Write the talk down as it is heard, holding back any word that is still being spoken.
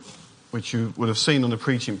which you would have seen on the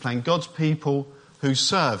preaching plan, God's people who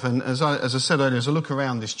serve. And as I said earlier, as I look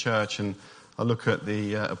around this church and I look at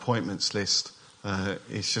the appointments list,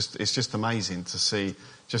 it's just amazing to see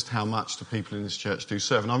just how much the people in this church do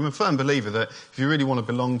serve. And I'm a firm believer that if you really want to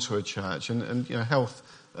belong to a church, and health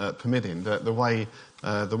permitting, that the way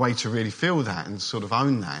to really feel that and sort of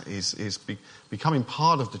own that is becoming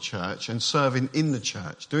part of the church and serving in the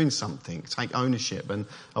church, doing something, take ownership. And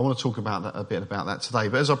I want to talk about that a bit about that today.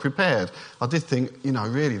 But as I prepared, I did think,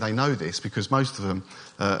 really they know this because most of them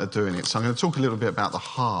are doing it. So I'm going to talk a little bit about the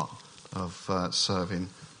heart of serving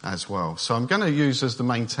as well. So I'm going to use as the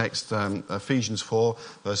main text Ephesians 4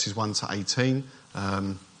 verses 1 to 18.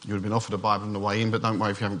 You would have been offered a Bible on the way in, but don't worry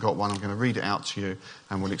if you haven't got one. I'm going to read it out to you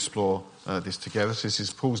and we'll explore this together. So this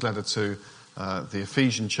is Paul's letter to the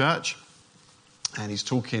Ephesian church, and he's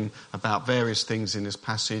talking about various things in this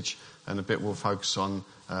passage, and a bit we'll focus on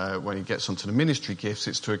when he gets onto the ministry gifts.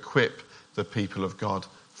 It's to equip the people of God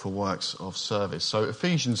for works of service. So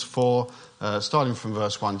Ephesians 4, starting from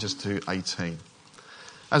verse 1 just to 18.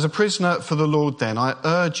 As a prisoner for the Lord then, I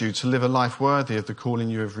urge you to live a life worthy of the calling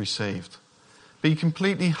you have received. Be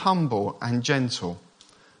completely humble and gentle.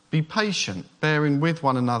 Be patient, bearing with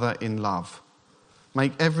one another in love.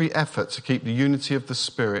 Make every effort to keep the unity of the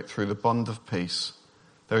Spirit through the bond of peace.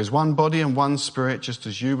 There is one body and one Spirit, just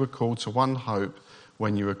as you were called to one hope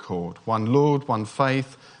when you were called. One Lord, one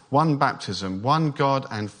faith, one baptism, one God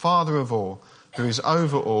and Father of all, who is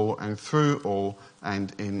over all and through all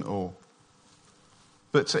and in all.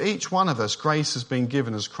 But to each one of us, grace has been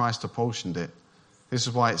given as Christ apportioned it. This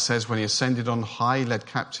is why it says, when he ascended on high, he led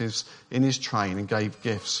captives in his train and gave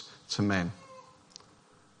gifts to men.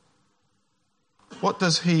 What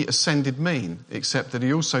does he ascended mean, except that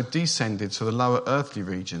he also descended to the lower earthly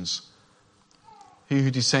regions? He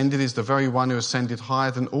who descended is the very one who ascended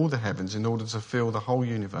higher than all the heavens in order to fill the whole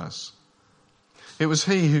universe. It was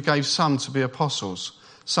he who gave some to be apostles,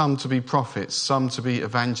 some to be prophets, some to be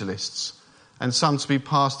evangelists, and some to be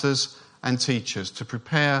pastors and teachers, to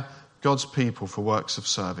prepare God's people for works of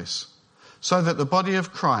service, so that the body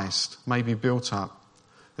of Christ may be built up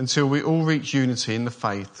until we all reach unity in the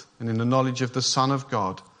faith and in the knowledge of the Son of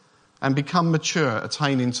God and become mature,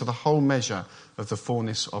 attaining to the whole measure of the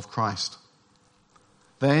fullness of Christ.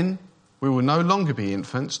 Then we will no longer be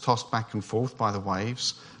infants, tossed back and forth by the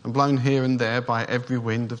waves and blown here and there by every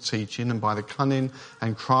wind of teaching and by the cunning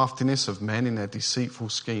and craftiness of men in their deceitful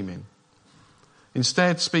scheming.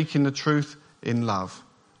 Instead, speaking the truth in love,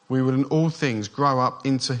 we will in all things grow up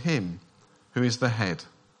into him who is the head,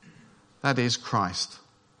 that is Christ.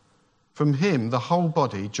 From him, the whole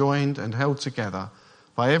body, joined and held together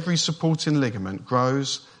by every supporting ligament,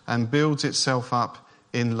 grows and builds itself up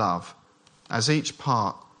in love, as each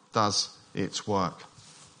part does its work.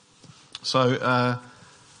 So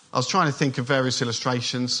I was trying to think of various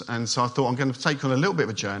illustrations, and so I thought I'm going to take on a little bit of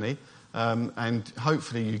a journey. And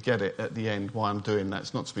hopefully you get it at the end why I'm doing that.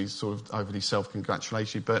 It's not to be sort of overly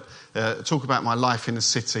self-congratulatory, but talk about my life in the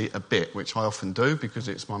city a bit, which I often do because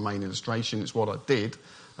it's my main illustration. It's what I did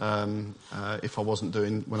if I wasn't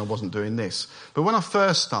doing this. But when I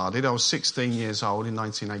first started, I was 16 years old in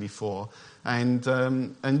 1984, and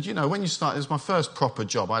when you start, it was my first proper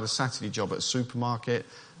job. I had a Saturday job at a supermarket,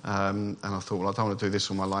 and I thought, well, I don't want to do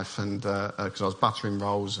this all my life, and because I was buttering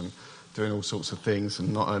rolls and doing all sorts of things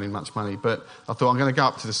and not earning much money. But I thought I'm going to go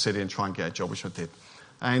up to the city and try and get a job, which I did.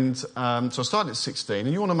 And so I started at 16,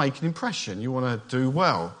 and you want to make an impression. You want to do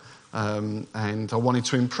well. And I wanted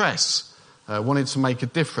to impress. Wanted to make a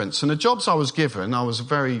difference. And the jobs I was given, I was a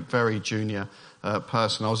very, very junior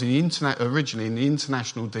person. I was originally in the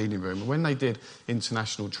international dealing room. And when they did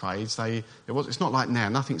international trades, it's not like now.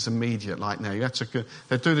 Nothing's immediate like now.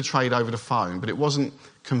 They'd do the trade over the phone, but it wasn't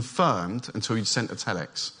confirmed until you'd sent a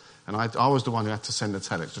telex. And I was the one who had to send a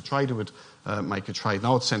telex. The trader would make a trade, and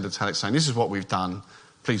I would send a telex saying, this is what we've done,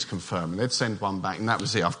 please confirm. And they'd send one back, and that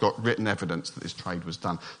was it. I've got written evidence that this trade was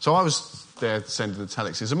done. So I was there sending the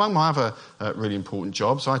telexes. Among my other really important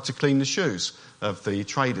jobs, I had to clean the shoes of the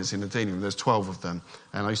traders in the dealing room. There's 12 of them.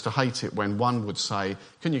 And I used to hate it when one would say,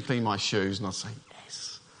 can you clean my shoes? And I'd say,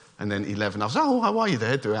 yes. And then 11, I was, oh, how are you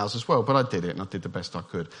there? Do ours as well. But I did it, and I did the best I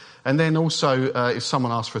could. And then also, if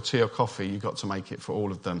someone asked for a tea or coffee, you got to make it for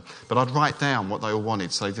all of them. But I'd write down what they all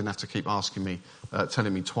wanted, so they didn't have to keep asking me,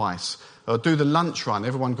 telling me twice. Do the lunch run.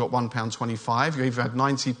 Everyone got £1.25. You either had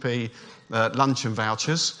 90p luncheon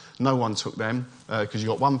vouchers. No one took them because you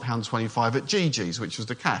got £1.25 at Gigi's, which was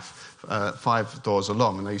the cafe, 5 doors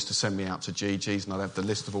along, and they used to send me out to Gigi's and I'd have the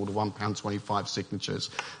list of all the £1.25 signatures.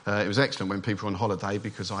 It was excellent when people were on holiday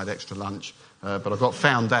because I had extra lunch, but I got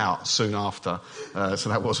found out soon after, so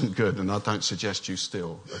that wasn't good, and I don't suggest you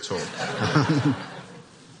steal at all.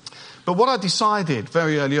 But what I decided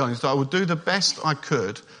very early on is that I would do the best I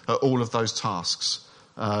could at all of those tasks.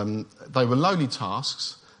 They were lowly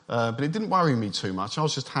tasks, but it didn't worry me too much. I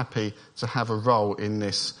was just happy to have a role in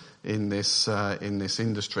this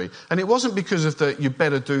industry. And it wasn't because of the you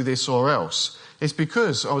better do this or else. It's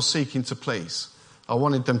because I was seeking to please. I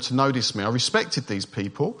wanted them to notice me. I respected these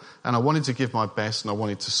people, and I wanted to give my best, and I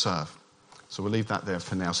wanted to serve. So we'll leave that there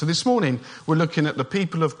for now. So this morning, we're looking at the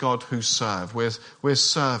people of God who serve. We're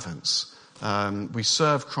servants. We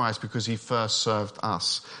serve Christ because he first served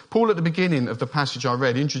us. Paul, at the beginning of the passage I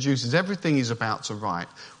read, introduces everything he's about to write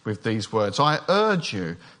with these words. I urge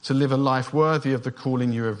you to live a life worthy of the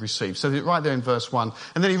calling you have received. So right there in verse 1.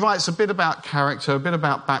 And then he writes a bit about character, a bit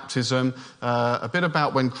about baptism, a bit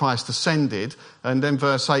about when Christ ascended. And then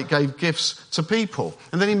verse 8 gave gifts to people.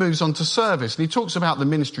 And then he moves on to service. And he talks about the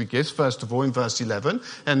ministry gifts, first of all, in verse 11.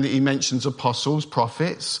 And he mentions apostles,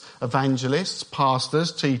 prophets, evangelists,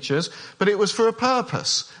 pastors, teachers. But it was for a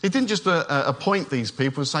purpose. He didn't just appoint these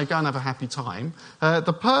people and say, go and have a happy time.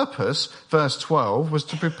 The purpose, verse 12, was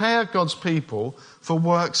to prepare God's people for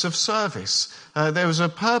works of service. There was a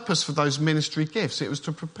purpose for those ministry gifts. It was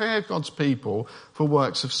to prepare God's people for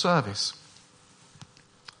works of service.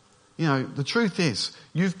 You know, the truth is,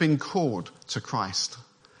 you've been called to Christ.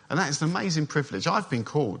 And that is an amazing privilege. I've been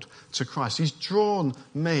called to Christ. He's drawn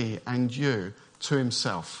me and you to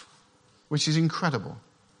himself, which is incredible.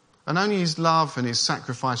 And only his love and his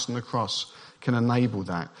sacrifice on the cross can enable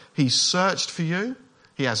that. He searched for you.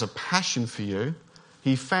 He has a passion for you.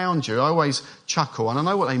 He found you. I always chuckle, and I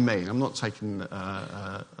know what they mean. I'm not taking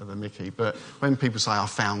the mickey, but when people say, I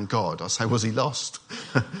found God, I say, was he lost?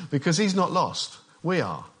 Because he's not lost. We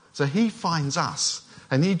are. So he finds us,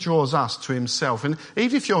 and he draws us to himself. And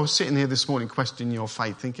even if you're sitting here this morning questioning your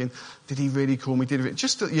faith, thinking, did he really call me?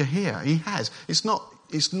 Just that you're here. He has. It's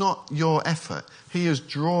not your effort. He has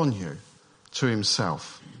drawn you to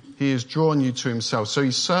himself. He has drawn you to himself. So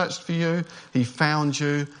he searched for you, he found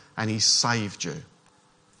you, and he saved you,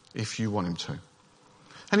 if you want him to.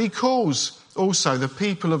 And he calls also the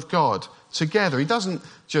people of God together. He doesn't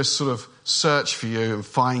just sort of search for you and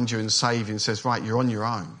find you and save you and says, right, you're on your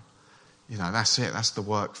own. You know, that's it. That's the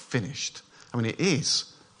work finished. I mean, it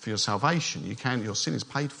is for your salvation. Your sin is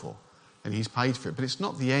paid for, and he's paid for it. But it's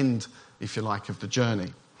not the end, if you like, of the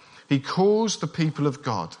journey. He calls the people of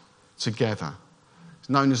God together. It's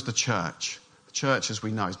known as the church. The church, as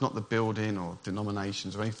we know, is not the building or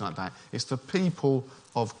denominations or anything like that. It's the people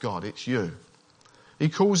of God. It's you. He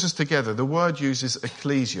calls us together. The word uses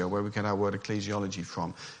ecclesia, where we get our word ecclesiology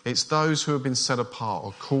from. It's those who have been set apart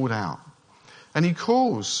or called out. And he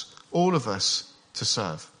calls all of us to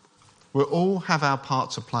serve. We all have our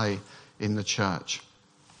part to play in the church.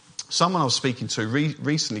 Someone I was speaking to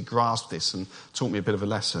recently grasped this and taught me a bit of a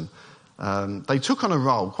lesson. They took on a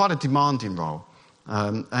role, quite a demanding role.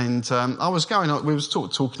 I was we was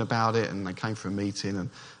talking about it, and they came for a meeting and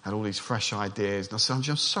had all these fresh ideas. And I said, I'm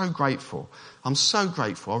just so grateful. I'm so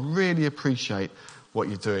grateful. I really appreciate what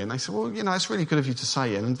you're doing. They said, well, you know, it's really good of you to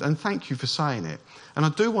say it, and thank you for saying it. And I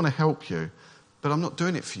do want to help you, but I'm not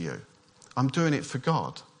doing it for you. I'm doing it for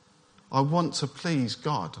God. I want to please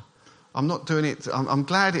God. I'm not doing it. I'm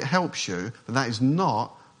glad it helps you, but that is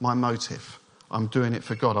not my motive. I'm doing it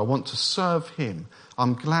for God. I want to serve him.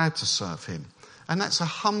 I'm glad to serve him. And that's a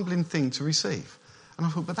humbling thing to receive. And I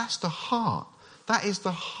thought, but that's the heart. That is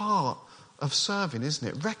the heart of serving, isn't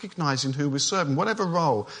it? Recognising who we're serving. Whatever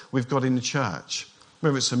role we've got in the church,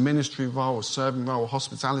 whether it's a ministry role, a serving role, a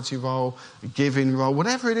hospitality role, a giving role,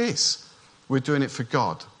 whatever it is, we're doing it for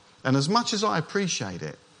God. And as much as I appreciate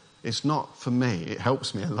it, it's not for me. It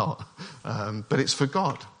helps me a lot. But it's for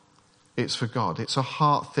God. It's for God. It's a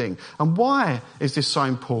heart thing. And why is this so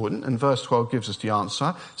important? And verse 12 gives us the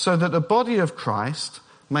answer. So that the body of Christ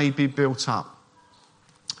may be built up.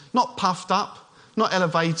 Not puffed up, not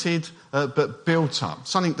elevated, but built up.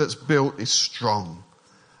 Something that's built is strong.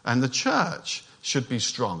 And the church should be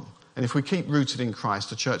strong. And if we keep rooted in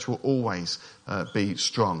Christ, the church will always be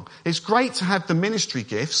strong. It's great to have the ministry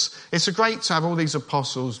gifts. It's great to have all these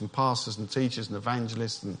apostles and pastors and teachers and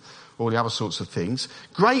evangelists and all the other sorts of things.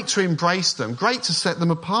 Great to embrace them. Great to set them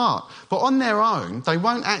apart. But on their own, they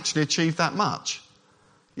won't actually achieve that much.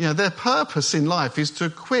 You know, their purpose in life is to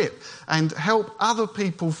equip and help other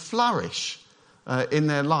people flourish in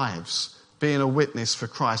their lives being a witness for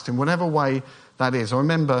Christ in whatever way that is. I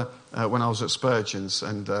remember when I was at Spurgeon's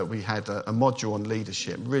and we had a module on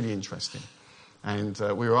leadership, really interesting. And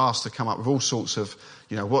we were asked to come up with all sorts of,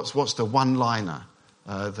 what's the one-liner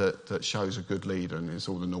that shows a good leader, and it's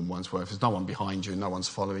all the normal ones where if there's no one behind you, no one's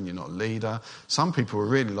following, you're not a leader. Some people were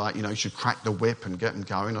really like, you should crack the whip and get them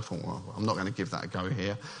going. I thought, well, I'm not going to give that a go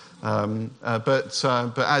here. But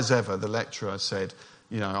as ever, the lecturer said,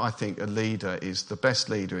 I think a leader the best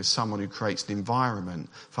leader is someone who creates an environment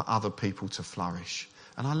for other people to flourish.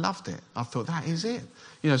 And I loved it. I thought, that is it.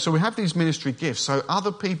 So we have these ministry gifts so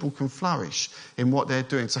other people can flourish in what they're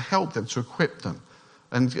doing, to help them, to equip them,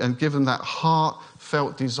 and give them that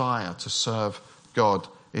heartfelt desire to serve God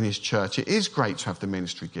in his church. It is great to have the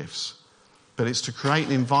ministry gifts, but it's to create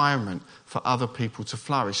an environment for other people to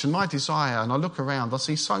flourish. And my desire, and I look around, I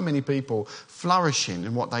see so many people flourishing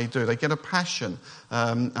in what they do. They get a passion,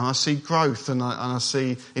 and I see growth, and I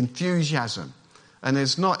see enthusiasm. And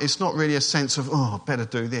it's not really a sense of, I better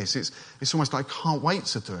do this. It's almost like I can't wait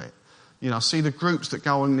to do it. I see the groups that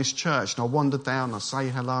go on in this church, and I wander down, and I say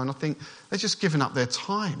hello, and I think they're just giving up their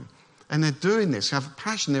time. And they're doing this, they have a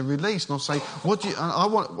passion, they're released. And I'll say, what I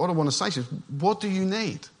want to say is, what do you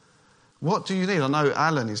need? What do you need? I know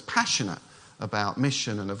Alan is passionate about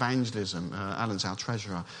mission and evangelism. Alan's our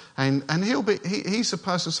treasurer. And he's the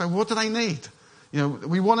person to say, what do they need?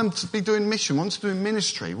 We want them to be doing mission, we want them to do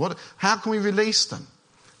ministry. How can we release them?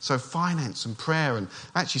 So finance and prayer, and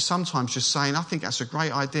actually sometimes just saying, I think that's a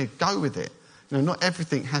great idea, go with it. Not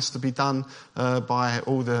everything has to be done by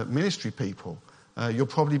all the ministry people. You're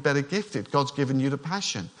probably better gifted. God's given you the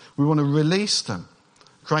passion. We want to release them,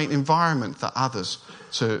 create an environment for others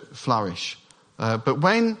to flourish. But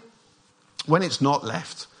when it's not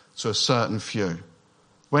left to a certain few,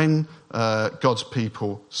 when God's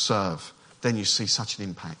people serve, then you see such an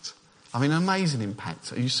impact. An amazing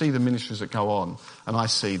impact. You see the ministries that go on, and I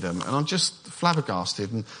see them, and I'm just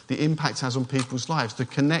flabbergasted, and the impact it has on people's lives, the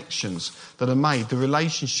connections that are made, the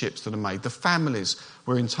relationships that are made, the families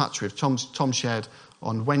we're in touch with. Tom shared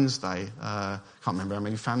on Wednesday, can't remember how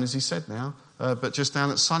many families he said now, but just down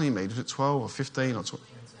at Sunnymead, was it 12 or 15 or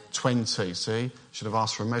 20, see? Should have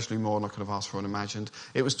asked for immeasurably more than I could have asked for unimagined.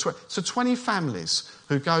 It was 20 families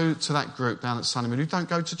who go to that group down at Sunnymead who don't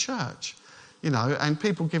go to church. And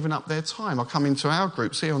people giving up their time. I come into our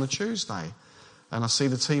groups here on a Tuesday, and I see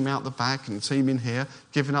the team out the back and the team in here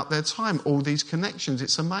giving up their time. All these connections,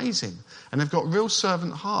 it's amazing. And they've got real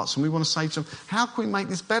servant hearts, and we want to say to them, how can we make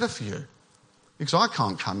this better for you? Because I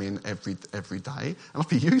can't come in every day, and I'd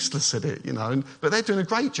be useless at it, but they're doing a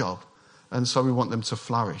great job. And so we want them to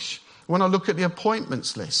flourish. When I look at the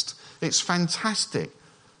appointments list, it's fantastic.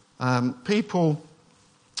 People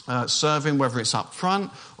serving, whether it's up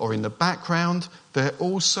front or in the background, they're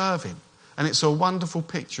all serving. And it's a wonderful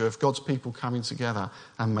picture of God's people coming together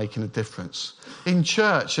and making a difference. In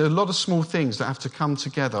church, there are a lot of small things that have to come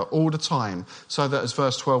together all the time, so that, as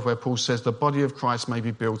verse 12 where Paul says, the body of Christ may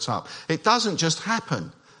be built up. It doesn't just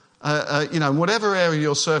happen. In whatever area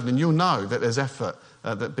you're serving in, you'll know that there's effort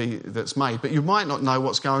that's made, but you might not know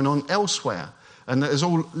what's going on elsewhere. And there's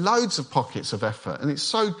loads of pockets of effort, and it's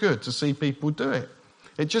so good to see people do it.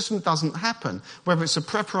 It just doesn't happen. Whether it's a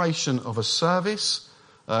preparation of a service,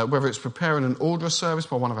 whether it's preparing an order of service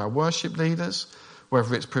by one of our worship leaders,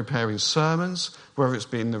 whether it's preparing sermons, whether it's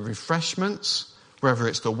being the refreshments, whether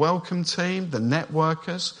it's the welcome team, the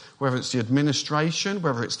networkers, whether it's the administration,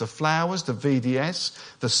 whether it's the flowers, the VDS,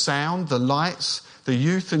 the sound, the lights, the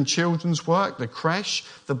youth and children's work, the creche,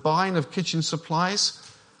 the buying of kitchen supplies.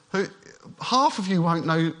 Half of you won't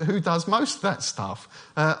know who does most of that stuff.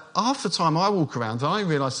 Half the time I walk around and I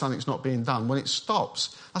realise something's not being done. When it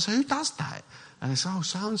stops, I say, who does that? And they say,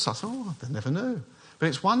 so-and-so. I never knew. But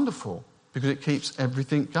it's wonderful because it keeps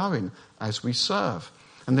everything going as we serve.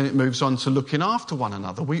 And then it moves on to looking after one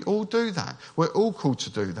another. We all do that. We're all called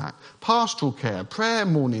to do that. Pastoral care, prayer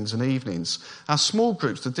mornings and evenings, our small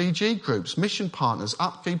groups, the DG groups, mission partners,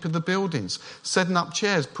 upkeep of the buildings, setting up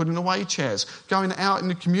chairs, putting away chairs, going out in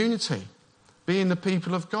the community, being the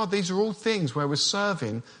people of God. These are all things where we're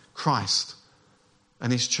serving Christ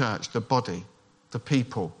and his church, the body, the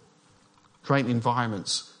people, creating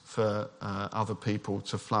environments for other people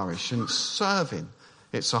to flourish. And serving,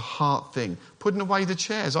 it's a heart thing. Putting away the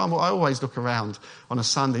chairs. I always look around on a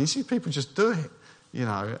Sunday, you see people just do it,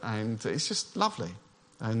 and it's just lovely.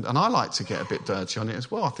 And I like to get a bit dirty on it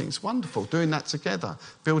as well. I think it's wonderful, doing that together,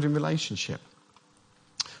 building relationship.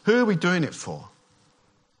 Who are we doing it for?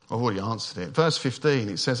 I've already answered it. Verse 15,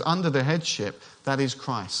 it says, under the headship, that is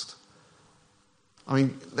Christ.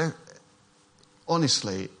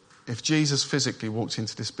 Honestly, if Jesus physically walked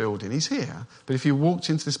into this building, he's here, but if he walked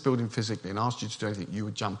into this building physically and asked you to do anything, you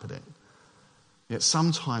would jump at it. Yet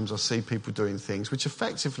sometimes I see people doing things which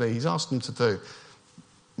effectively he's asked them to do,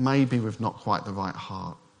 maybe with not quite the right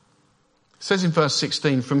heart. It says in verse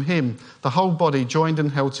 16, from him, the whole body joined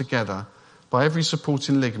and held together by every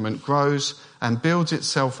supporting ligament grows and builds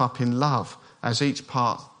itself up in love as each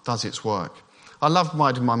part does its work. I love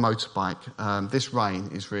riding my motorbike. This rain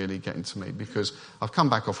is really getting to me because I've come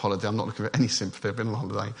back off holiday. I'm not looking for any sympathy. I've been on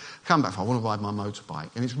holiday. Come back, I want to ride my motorbike.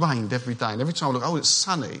 And it's rained every day. And every time I look, it's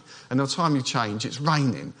sunny. And by the time you change, it's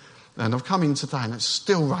raining. And I've come in today and it's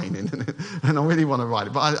still raining. And I really want to ride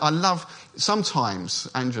it. But I love, sometimes,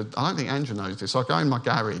 Andrew, I don't think Andrew knows this. I go in my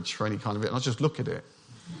garage for any kind of it and I just look at it.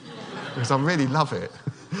 Because I really love it.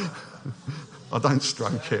 I don't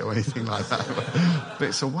stroke it or anything like that. But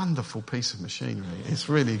it's a wonderful piece of machinery. It's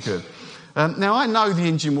really good. Now, I know the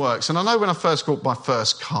engine works. And I know when I first got my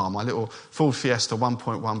first car, my little Ford Fiesta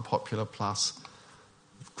 1.1 Popular Plus,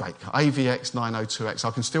 great car, AVX 902X.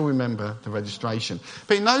 I can still remember the registration.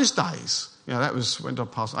 But in those days, that was when did I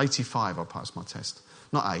pass? 85 I passed my test.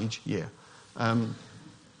 Not age, year.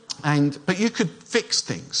 But you could fix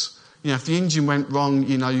things. If the engine went wrong,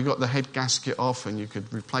 you got the head gasket off and you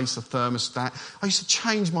could replace the thermostat. I used to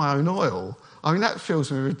change my own oil. I mean, that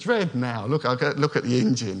fills me with dread now. Look at the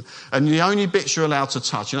engine. And the only bits you're allowed to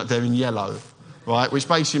touch, they're in yellow, right? Which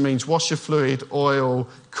basically means washer fluid, oil,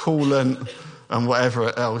 coolant, and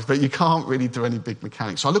whatever else. But you can't really do any big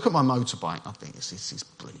mechanics. So I look at my motorbike, I think, this is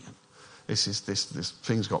brilliant. This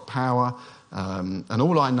thing's got power. And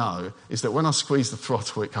all I know is that when I squeeze the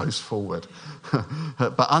throttle, it goes forward.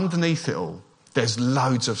 But underneath it all, there's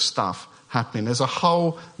loads of stuff happening. There's a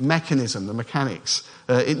whole mechanism, the mechanics.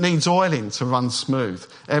 It needs oiling to run smooth.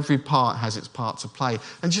 Every part has its part to play.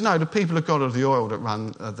 And the people of God are the oil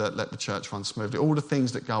that let the church run smoothly. All the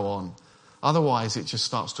things that go on. Otherwise, it just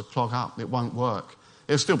starts to clog up. It won't work.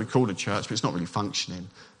 It'll still be called a church, but it's not really functioning.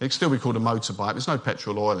 It'll still be called a motorbike. There's no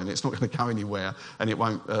petrol oil in it. It's not going to go anywhere, and it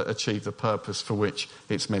won't achieve the purpose for which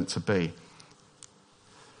it's meant to be.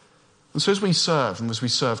 And so as we serve, and as we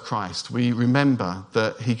serve Christ, we remember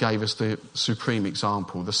that he gave us the supreme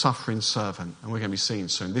example, the suffering servant, and we're going to be seeing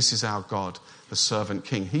soon. This is our God, the servant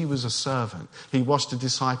king. He was a servant. He washed the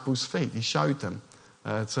disciples' feet. He showed them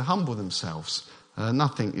to humble themselves.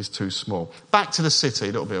 Nothing is too small. Back to the city,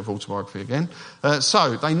 a little bit of autobiography again.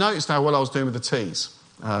 So they noticed how well I was doing with the T's,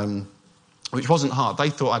 which wasn't hard.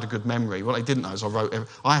 They thought I had a good memory. What they didn't know is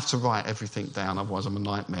I have to write everything down, otherwise I'm a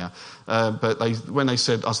nightmare. But when they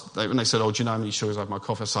said, "Oh, do you know how many shoes I have in my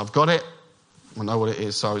coffee?" I said, "I've got it. I know what it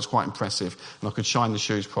is," so it's quite impressive, and I could shine the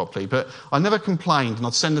shoes properly. But I never complained, and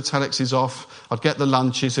I'd send the telexes off, I'd get the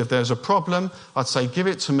lunches. If there was a problem, I'd say, "Give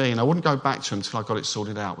it to me," and I wouldn't go back to them until I got it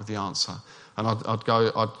sorted out with the answer. And I'd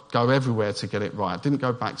go everywhere to get it right. I didn't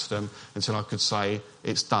go back to them until I could say,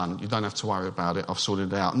 "It's done. You don't have to worry about it. I've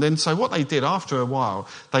sorted it out." And then, so what they did after a while,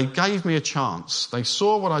 they gave me a chance. They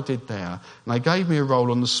saw what I did there, and they gave me a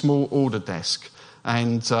role on the small order desk.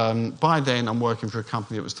 And by then, I'm working for a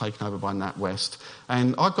company that was taken over by NatWest.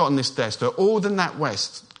 And I got on this desk that all the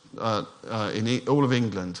NatWest in all of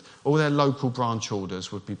England, all their local branch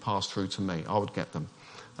orders would be passed through to me. I would get them.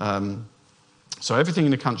 So everything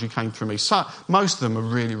in the country came through me. So most of them are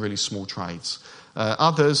really, really small trades.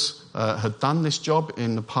 Others had done this job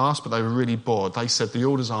in the past, but they were really bored. They said, "The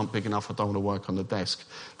orders aren't big enough, I don't want to work on the desk."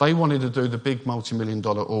 They wanted to do the big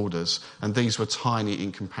multi-million-dollar orders, and these were tiny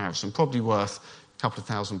in comparison, probably worth a couple of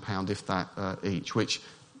 £1,000, if that, each, which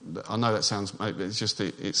I know that sounds,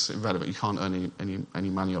 it's irrelevant. You can't earn any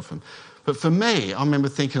money off them. But for me, I remember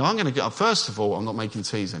thinking, I'm going to get up. First of all, I'm not making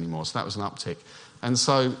teas anymore, so that was an uptick. And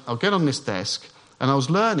so I'll get on this desk, and I was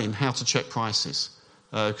learning how to check prices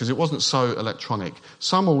because it wasn't so electronic.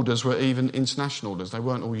 Some orders were even international orders. They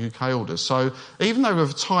weren't all UK orders. So even though they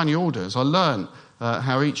were tiny orders, I learned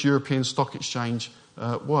how each European stock exchange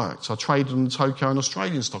worked. So I traded on the Tokyo and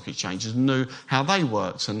Australian stock exchanges and knew how they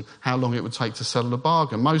worked and how long it would take to settle a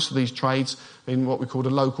bargain. Most of these trades in what we called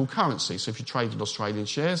a local currency. So if you traded Australian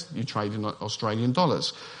shares, you traded in Australian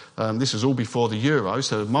dollars. This was all before the euro,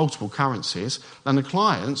 so there were multiple currencies. And the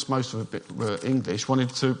clients, most of them were English, wanted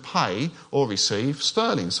to pay or receive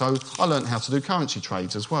sterling. So I learned how to do currency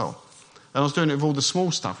trades as well. And I was doing it with all the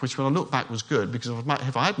small stuff, which when I look back was good, because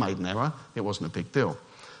if I had made an error, it wasn't a big deal.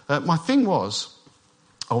 My thing was,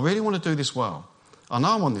 I really want to do this well. I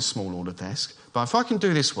know I'm on this small order desk, but if I can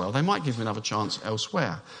do this well, they might give me another chance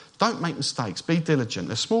elsewhere. Don't make mistakes. Be diligent.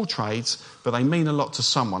 They're small trades, but they mean a lot to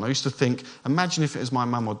someone. I used to think, imagine if it was my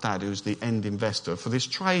mum or dad who was the end investor. For this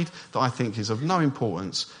trade that I think is of no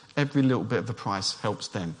importance, every little bit of the price helps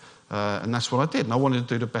them. And that's what I did, and I wanted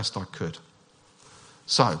to do the best I could.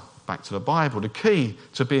 So, back to the Bible. The key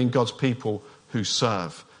to being God's people who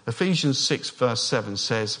serve. Ephesians 6 verse 7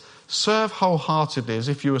 says, serve wholeheartedly as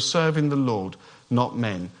if you were serving the Lord, not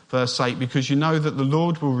men. Verse 8, because you know that the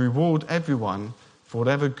Lord will reward everyone for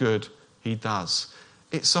whatever good he does.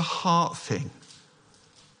 It's a heart thing.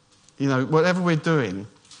 You know, whatever we're doing,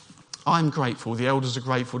 I'm grateful, the elders are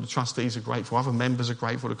grateful, the trustees are grateful, other members are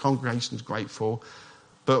grateful, the congregation's grateful.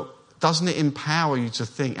 But doesn't it empower you to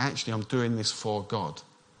think, actually, I'm doing this for God?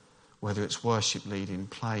 Whether it's worship leading,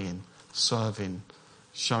 playing, serving,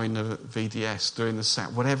 showing the VDS, doing the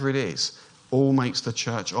sound, whatever it is, all makes the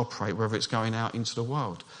church operate, whether it's going out into the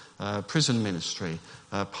world. Prison ministry,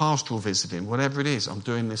 pastoral visiting, whatever it is, I'm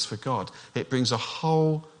doing this for God. It brings a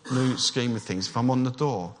whole new scheme of things. If I'm on the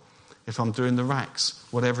door, if I'm doing the racks,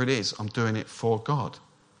 whatever it is, I'm doing it for God.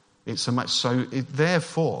 It's so much so,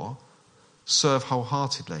 therefore, serve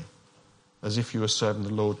wholeheartedly, as if you were serving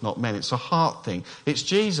the Lord, not men. It's a heart thing. It's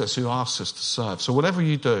Jesus who asks us to serve. So whatever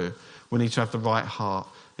you do, we need to have the right heart.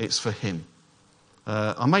 It's for him.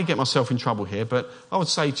 I may get myself in trouble here, but I would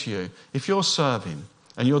say to you, if you're serving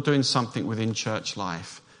and you're doing something within church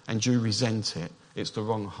life and you resent it, it's the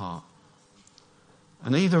wrong heart.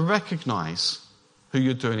 And either recognise who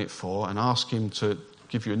you're doing it for and ask him to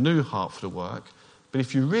give you a new heart for the work, but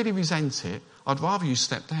if you really resent it, I'd rather you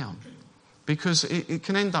step down, because it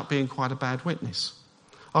can end up being quite a bad witness.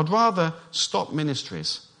 I'd rather stop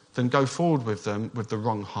ministries than go forward with them with the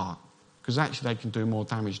wrong heart, because actually they can do more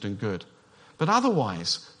damage than good. But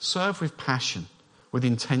otherwise, serve with passion, with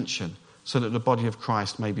intention, so that the body of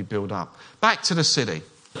Christ may be built up. Back to the city.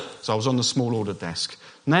 So I was on the small order desk.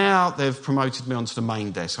 Now they've promoted me onto the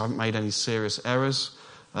main desk. I haven't made any serious errors.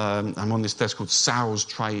 I'm on this desk called Sales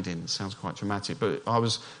Trading. It sounds quite dramatic, but I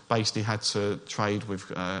was basically had to trade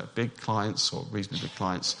with big clients, or reasonably big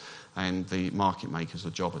clients, and the market makers,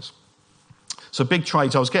 the jobbers. So big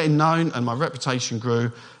trades, I was getting known and my reputation grew,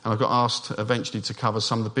 and I got asked eventually to cover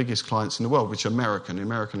some of the biggest clients in the world, which are American. The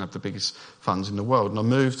American have the biggest funds in the world. And I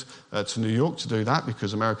moved to New York to do that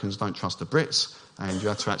because Americans don't trust the Brits, and you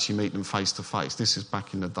had to actually meet them face to face. This is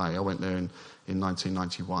back in the day. I went there in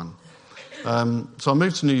 1991. So I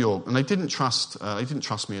moved to New York, and they didn't trust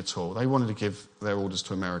me at all. They wanted to give their orders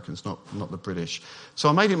to Americans, not the British. So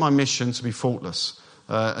I made it my mission to be faultless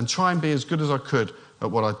and try and be as good as I could at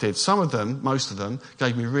what I did. Some of them, most of them,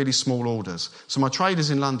 gave me really small orders. So my traders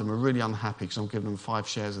in London were really unhappy because I'm giving them 5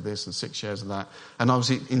 shares of this and 6 shares of that. And I was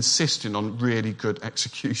insisting on really good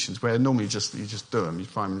executions, where normally you just do them, you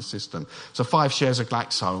find them in the system. So 5 shares of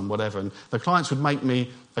Glaxo and whatever. And the clients would make me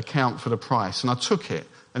account for the price. And I took it.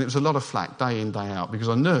 And it was a lot of flack, day in, day out, because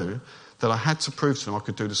I knew that I had to prove to them I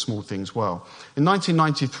could do the small things well. In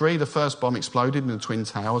 1993, the first bomb exploded in the Twin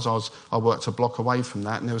Towers. I worked a block away from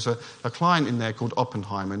that, and there was a client in there called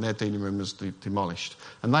Oppenheimer, and their dealing room was demolished.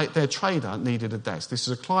 And their trader needed a desk. This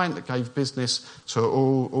is a client that gave business to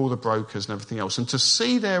all the brokers and everything else. And to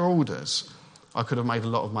see their orders, I could have made a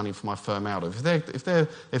lot of money for my firm out of. If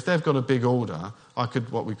they've got a big order, I could,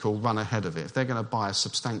 what we call, run ahead of it. If they're going to buy a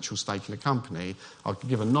substantial stake in a company, I could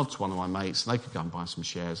give a nod to one of my mates, and they could go and buy some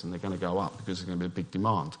shares, and they're going to go up because there's going to be a big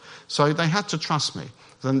demand. So they had to trust me.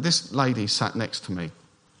 Then this lady sat next to me,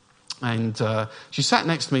 and she sat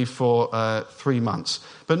next to me for 3 months.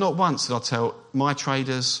 But not once did I tell my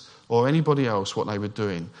traders or anybody else what they were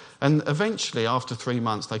doing. And eventually, after 3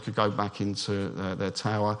 months, they could go back into their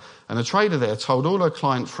tower. And the trader there told all her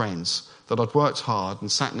client friends that I'd worked hard and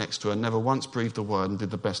sat next to her, never once breathed a word, and did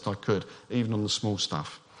the best I could, even on the small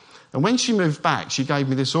stuff. And when she moved back, she gave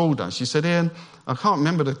me this order. She said, Ian, I can't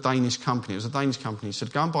remember the Danish company. It was a Danish company. She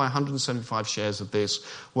said, go and buy 175 shares of this,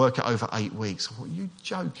 work it over 8 weeks. I thought, are you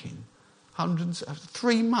joking?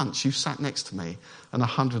 3 months you've sat next to me, and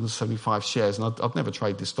 175 shares. And I'd never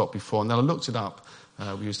traded this stock before. And then I looked it up.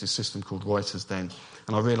 We used this system called Reuters then.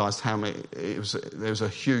 And I realised how many, there was a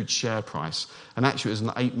huge share price. And actually it was an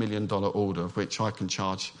 $8 million order, of which I can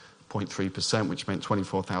charge 0.3%, which meant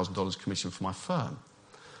 $24,000 commission for my firm.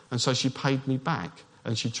 And so she paid me back.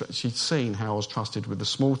 And she'd seen how I was trusted with the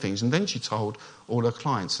small things. And then she told all her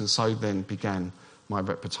clients. And so then began my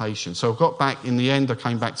reputation. So I got back, in the end, I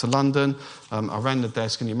came back to London. I ran the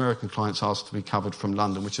desk, and the American clients asked to be covered from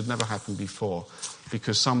London, which had never happened before,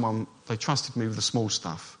 because they trusted me with the small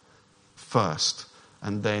stuff first,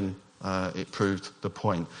 and then it proved the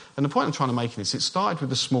point. And the point I'm trying to make in this, it started with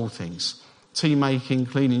the small things. tea making,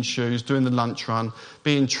 cleaning shoes, doing the lunch run,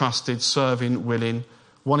 being trusted, serving, willing,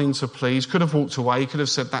 wanting to please. Could have walked away, could have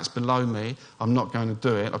said, that's below me, I'm not going to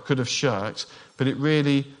do it. I could have shirked, but it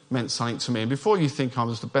really meant something to me. And before you think I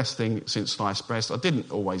was the best thing since sliced bread, I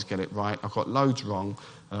didn't always get it right. I got loads wrong.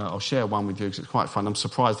 I'll share one with you because it's quite fun. I'm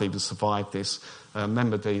surprised I even survived this. A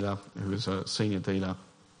member dealer, who was a senior dealer,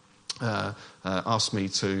 asked me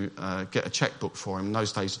to get a checkbook for him. In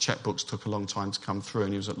those days, the checkbooks took a long time to come through,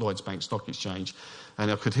 and he was at Lloyds Bank Stock Exchange. And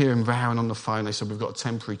I could hear him vowing on the phone. They said, we've got a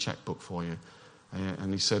temporary checkbook for you.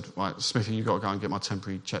 And he said, right, Smithy, you've got to go and get my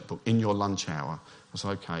temporary checkbook in your lunch hour. I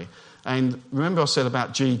said, OK. And remember I said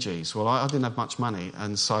about Gigi's? Well, I didn't have much money,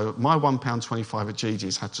 and so my £1.25 at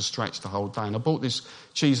Gigi's had to stretch the whole day. And I bought this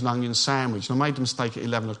cheese and onion sandwich, and I made the mistake at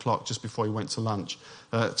 11 o'clock, just before he went to lunch,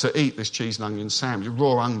 to eat this cheese and onion sandwich,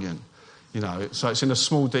 raw onion, you know. So it's in a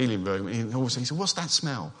small dealing room, and he said, what's that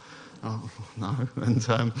smell? Oh, no. And he's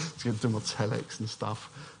going to do my telex and stuff.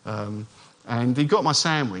 And he got my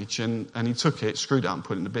sandwich, and he took it, screwed it up and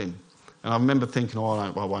put it in the bin. And I remember thinking,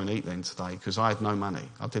 I won't eat then today, because I had no money.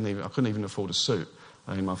 I couldn't even afford a suit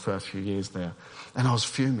in my first few years there. And I was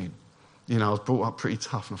fuming. You know, I was brought up pretty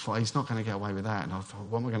tough, and I thought, he's not going to get away with that. And I thought,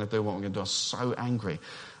 what am I going to do? I was so angry.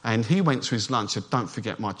 And he went to his lunch and said, don't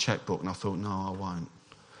forget my checkbook. And I thought, no, I won't.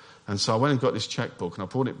 And so I went and got this checkbook, and I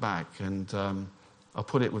brought it back, and I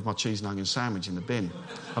put it with my cheese and onion sandwich in the bin.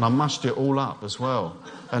 And I mushed it all up as well.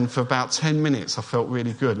 And for about 10 minutes, I felt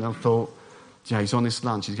really good. And I thought, yeah, he's on his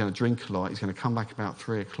lunch, he's going to drink a lot, he's going to come back about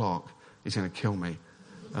 3 o'clock, he's going to kill me.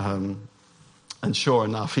 And sure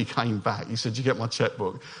enough, he came back. He said, did you get my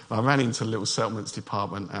checkbook? And I ran into the little settlements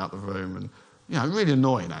department out the room, and, you know, really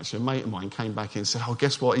annoying, actually. A mate of mine came back in and said, oh,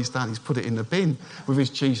 guess what he's done? He's put it in the bin with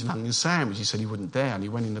his cheese and onion sandwich. He said he wouldn't dare, and he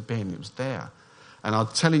went in the bin, it was there. And I'm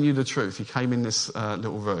telling you the truth, he came in this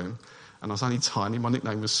little room, and I was only tiny, my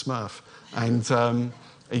nickname was Smurf, and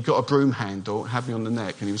he got a broom handle, had me on the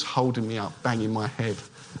neck, and he was holding me up, banging my head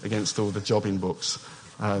against all the jobbing books.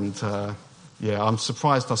 And, yeah, I'm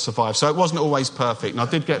surprised I survived. So it wasn't always perfect, and I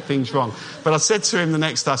did get things wrong. But I said to him the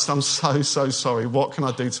next day, I'm so sorry. What can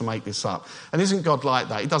I do to make this up? And isn't God like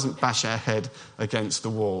that? He doesn't bash our head against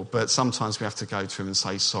the wall, but sometimes we have to go to him and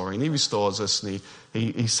say sorry. And he restores us, and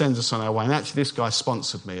he sends us on our way. And actually, this guy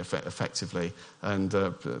sponsored me effectively, and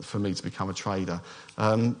for me to become a trader.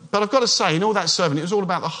 But I've got to say, in all that serving, it was all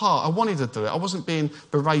about the heart. I wanted to do it. I wasn't being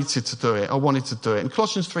berated to do it. I wanted to do it. And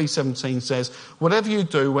Colossians 3:17 says, whatever you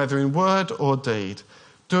do, whether in word or deed,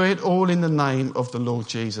 do it all in the name of the Lord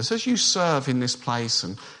Jesus. As you serve in this place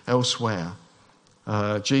and elsewhere,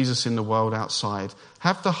 Jesus in the world outside,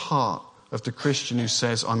 have the heart of the Christian who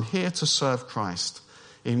says, I'm here to serve Christ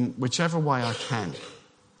in whichever way I can.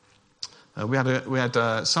 We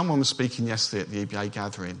had someone was speaking yesterday at the EBA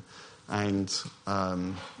gathering, and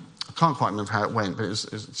I can't quite remember how it went, but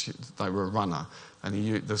they were a runner,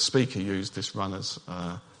 and the speaker used this runner's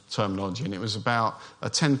terminology, and it was about a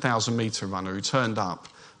 10,000 metre runner who turned up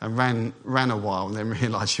and ran a while and then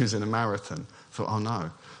realised she was in a marathon. Thought, oh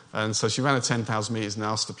no. And so she ran a 10,000 metres and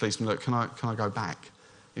asked the policeman, look, can I go back?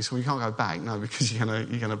 He said, well, you can't go back, no, because you're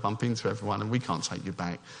going to bump into everyone and we can't take you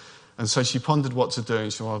back. And so she pondered what to do,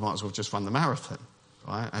 and she said, well, I might as well just run the marathon,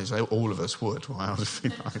 right? As all of us would, right?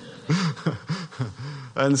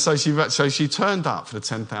 And so she turned up for the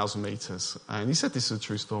 10,000 metres, and he said this is a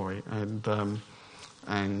true story, and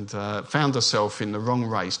found herself in the wrong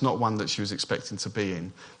race, not one that she was expecting to be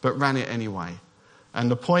in, but ran it anyway. And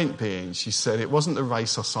the point being, she said, it wasn't the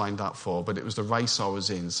race I signed up for, but it was the race I was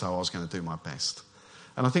in, so I was going to do my best.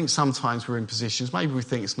 And I think sometimes we're in positions, maybe we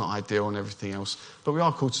think it's not ideal and everything else, but we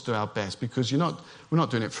are called to do our best, because we're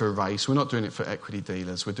not doing it for a race, we're not doing it for equity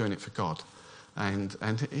dealers, we're doing it for God. And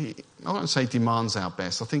he, I won't say demands our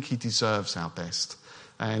best, I think he deserves our best.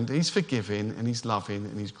 And he's forgiving, and he's loving,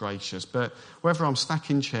 and he's gracious. But whether I'm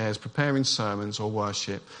stacking chairs, preparing sermons or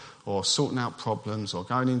worship, or sorting out problems, or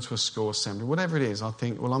going into a school assembly, whatever it is, I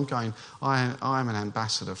think, well, I am an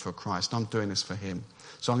ambassador for Christ. I'm doing this for him.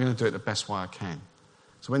 So I'm going to do it the best way I can.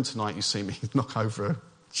 So when tonight you see me knock over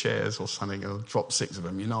chairs or something, or drop 6 of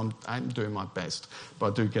them, you know I'm doing my best,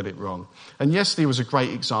 but I do get it wrong. And yesterday was a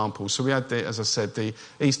great example. So we had, as I said, the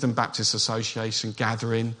Eastern Baptist Association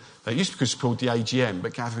gathering. It used to be called the AGM,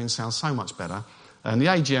 but gathering sounds so much better. And the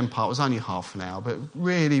AGM part was only half an hour, but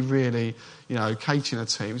really, really, Katie and her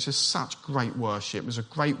team, it was just such great worship. It was a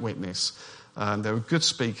great witness. There were good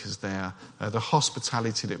speakers there. The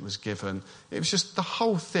hospitality that was given. It was just the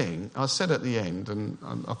whole thing. I said at the end, and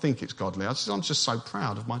I think it's godly, I'm just so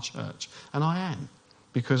proud of my church. And I am.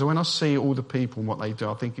 Because when I see all the people and what they do,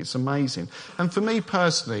 I think it's amazing. And for me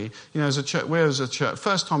personally, as a church,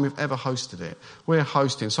 first time we've ever hosted it, we're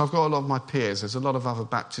hosting. So I've got a lot of my peers. There's a lot of other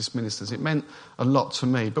Baptist ministers. It meant a lot to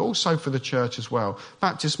me, but also for the church as well.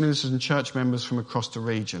 Baptist ministers and church members from across the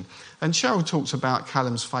region. And Cheryl talked about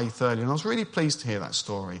Callum's faith earlier, and I was really pleased to hear that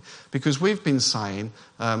story, because we've been saying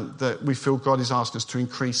that we feel God is asking us to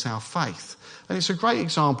increase our faith. And it's a great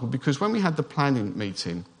example, because when we had the planning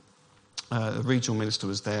meeting, the regional minister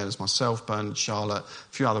was there. There's myself, Bernard, Charlotte,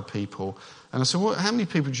 a few other people. And I said, well, how many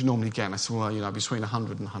people do you normally get? And I said, well, between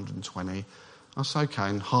 100 and 120. I said, okay,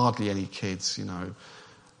 and hardly any kids,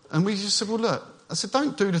 And we just said, well, look, I said,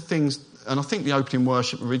 don't do the things. And I think the opening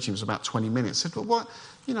worship originally was about 20 minutes. I said, well, what?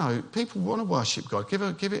 People want to worship God. Give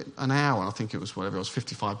it an hour. And I think it was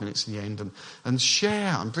 55 minutes in the end. And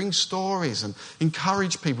share and bring stories and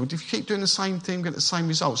encourage people. If you keep doing the same thing, get the same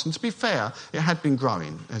results. And to be fair, it had been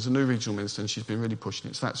growing. There's a new regional minister and she's been really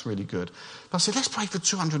pushing it. So that's really good. But I said, let's pray for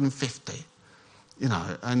 250.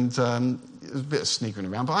 And it was a bit of sniggering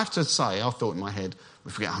around. But I have to say, I thought in my head,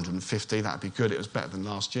 if we get 150, that'd be good. It was better than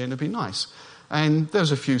last year and it'd be nice. And there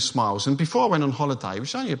was a few smiles. And before I went on holiday,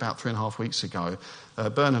 which was only about 3.5 weeks ago,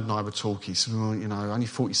 Bernard and I were talking. He said, only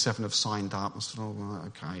 47 have signed up. I said,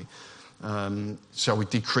 okay. Shall we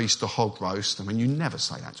decrease the hog roast? I mean, you never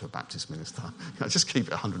say that to a Baptist minister. Just keep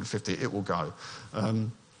it 150, it will go.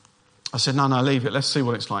 I said, no, leave it. Let's see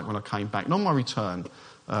what it's like when I came back. And on my return,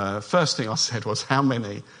 first thing I said was, how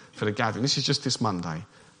many for the gathering? This is just this Monday.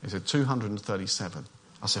 He said, 237.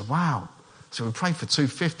 I said, wow. So we prayed for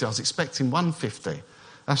 250. I was expecting 150.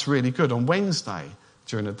 That's really good. On Wednesday,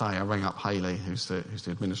 during the day, I rang up Hayley, who's the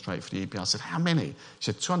administrator for the EBI. I said, how many?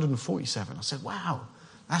 She said, 247. I said, wow,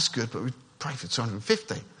 that's good, but we prayed for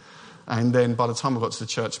 250. And then by the time I got to the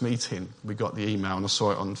church meeting, we got the email and I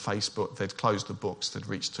saw it on Facebook. They'd closed the books. They'd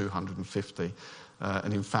reached 250.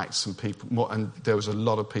 And in fact, some people, and there was a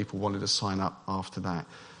lot of people wanted to sign up after that.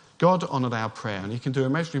 God honoured our prayer, and he can do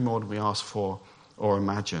immeasurably more than we ask for or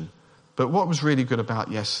imagine. But what was really good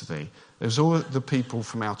about yesterday, there was all the people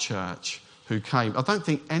from our church who came. I don't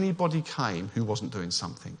think anybody came who wasn't doing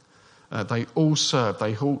something. They all served.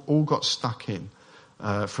 They all got stuck in,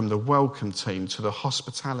 from the welcome team to the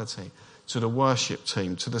hospitality, to the worship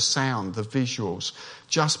team, to the sound, the visuals,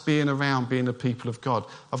 just being around, being the people of God.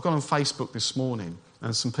 I've gone on Facebook this morning,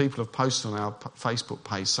 and some people have posted on our Facebook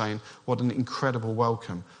page saying what an incredible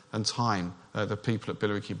welcome and time the people at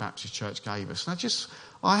Billericay Baptist Church gave us. And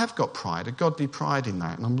I have got pride, a godly pride in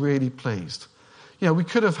that, and I'm really pleased. We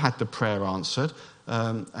could have had the prayer answered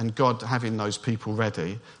and God having those people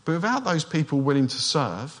ready, but without those people willing to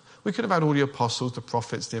serve, we could have had all the apostles, the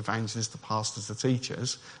prophets, the evangelists, the pastors, the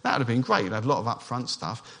teachers. That would have been great. They'd had a lot of upfront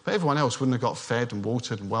stuff, but everyone else wouldn't have got fed and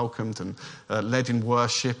watered and welcomed and led in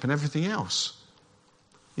worship and everything else.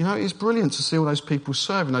 It's brilliant to see all those people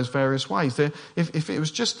serve in those various ways. If it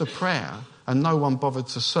was just the prayer and no one bothered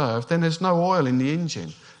to serve, then there's no oil in the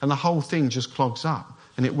engine and the whole thing just clogs up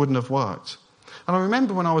and it wouldn't have worked. And I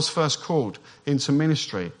remember when I was first called into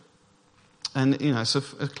ministry, and it's a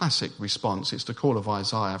classic response. It's the call of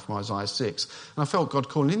Isaiah from Isaiah 6. And I felt God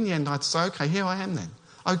calling. In the end, I had to say, okay, here I am then.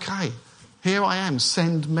 Okay, here I am,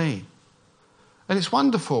 send me. And it's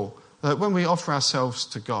wonderful that when we offer ourselves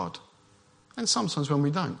to God, and sometimes when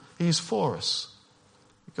we don't, he is for us.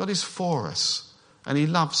 God is for us, and he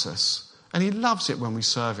loves us. And he loves it when we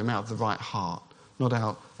serve him out of the right heart, not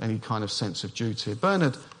out any kind of sense of duty.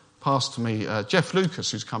 Bernard passed to me, Jeff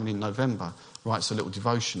Lucas, who's coming in November, writes a little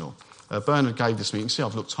devotional. Bernard gave this to me. You can see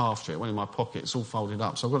I've looked after it. It went in my pocket. It's all folded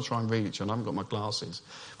up, so I've got to try and read it to you, and I haven't got my glasses.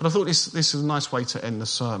 But I thought this is a nice way to end the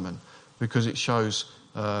sermon, because it shows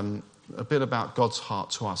a bit about God's heart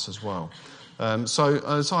to us as well. So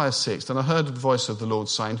Isaiah 6, then I heard the voice of the Lord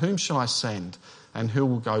saying, whom shall I send, and who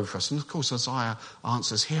will go for us? And of course Isaiah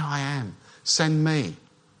answers, here I am, send me,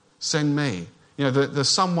 send me. The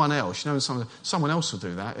someone else, someone else will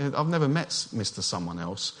do that. I've never met Mr. Someone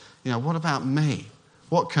Else. What about me?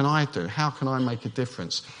 What can I do? How can I make a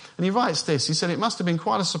difference? And he writes this, he said, it must have been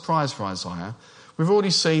quite a surprise for Isaiah. We've already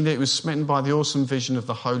seen that he was smitten by the awesome vision of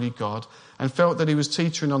the holy God and felt that he was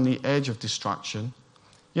teetering on the edge of destruction.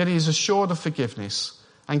 Yet he is assured of forgiveness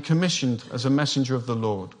and commissioned as a messenger of the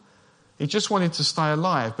Lord. He just wanted to stay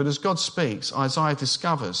alive, but as God speaks, Isaiah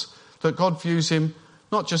discovers that God views him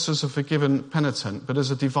not just as a forgiven penitent, but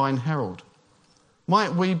as a divine herald.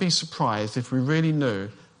 Might we be surprised if we really knew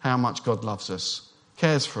how much God loves us,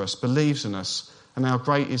 cares for us, believes in us, and how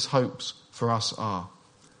great his hopes for us are?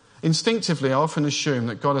 Instinctively, I often assume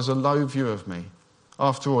that God has a low view of me.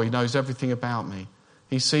 After all, he knows everything about me.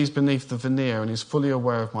 He sees beneath the veneer and is fully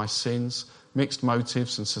aware of my sins, mixed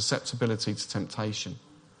motives and susceptibility to temptation.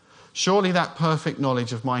 Surely that perfect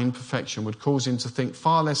knowledge of my imperfection would cause him to think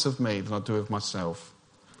far less of me than I do of myself.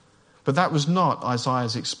 But that was not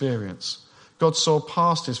Isaiah's experience. God saw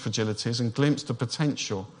past his fragilities and glimpsed the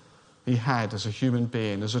potential he had as a human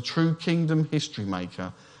being, as a true kingdom history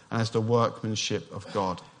maker, and as the workmanship of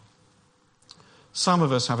God. Some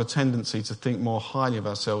of us have a tendency to think more highly of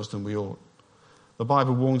ourselves than we ought. The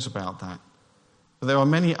Bible warns about that. But there are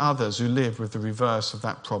many others who live with the reverse of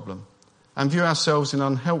that problem and view ourselves in an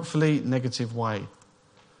unhelpfully negative way.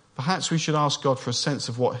 Perhaps we should ask God for a sense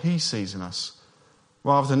of what he sees in us,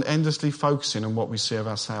 rather than endlessly focusing on what we see of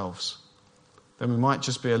ourselves. Then we might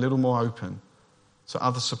just be a little more open to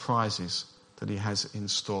other surprises that he has in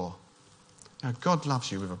store. Now, God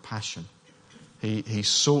loves you with a passion. He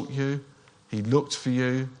sought you, he looked for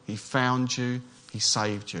you, he found you, he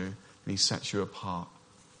saved you, and he sets you apart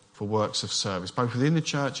for works of service, both within the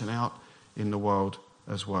church and out in the world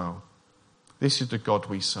as well. This is the God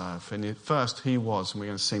we serve. And at first he was, and we're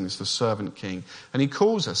going to sing this, the servant king. And he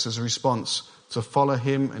calls us as a response to follow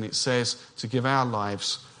him, and it says to give our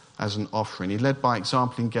lives as an offering. He led by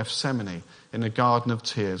example in Gethsemane, in the Garden of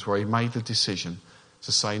Tears, where he made the decision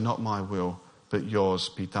to say, not my will, but yours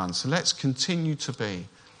be done. So let's continue to be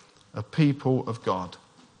a people of God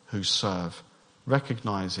who serve,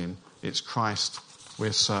 recognising it's Christ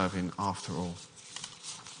we're serving after all.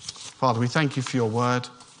 Father, we thank you for your word.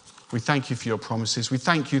 We thank you for your promises. We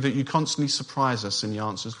thank you that you constantly surprise us in the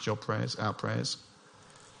answers to our prayers.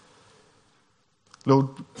 Lord,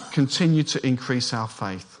 continue to increase our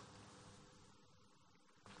faith.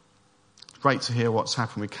 Great to hear what's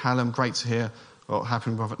happened with Callum. Great to hear what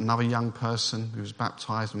happened with another young person who was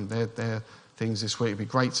baptised and their things this week. It'd be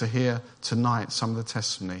great to hear tonight some of the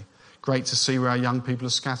testimony. Great to see where our young people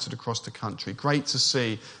are scattered across the country. Great to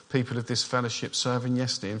see people of this fellowship serving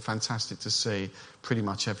yesterday, and fantastic to see pretty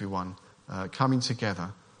much everyone coming together,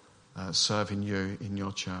 serving you in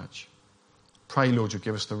your church. Pray, Lord, you'll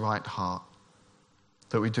give us the right heart,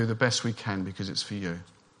 that we do the best we can because it's for you.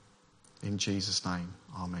 In Jesus' name,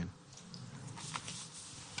 amen.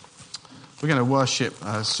 We're going to worship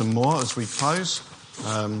some more as we close.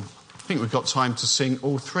 I think we've got time to sing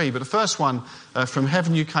all three. But the first one, From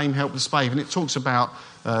Heaven You Came, Helpless Babe, and it talks about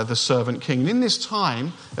the servant king. And in this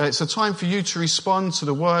time, it's a time for you to respond to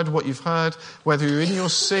the word, what you've heard, whether you're in your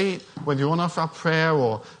seat, whether you're on our prayer,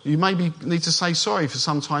 or you maybe need to say sorry for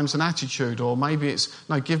sometimes an attitude, or maybe it's,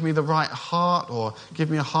 no, give me the right heart, or give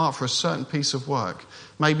me a heart for a certain piece of work.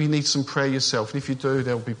 Maybe you need some prayer yourself. And if you do,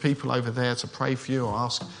 there will be people over there to pray for you, or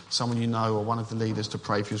ask someone you know or one of the leaders to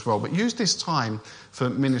pray for you as well. But use this time for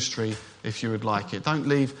ministry if you would like it. Don't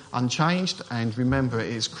leave unchanged, and remember, it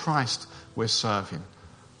is Christ we're serving.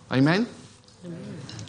 Amen? Amen.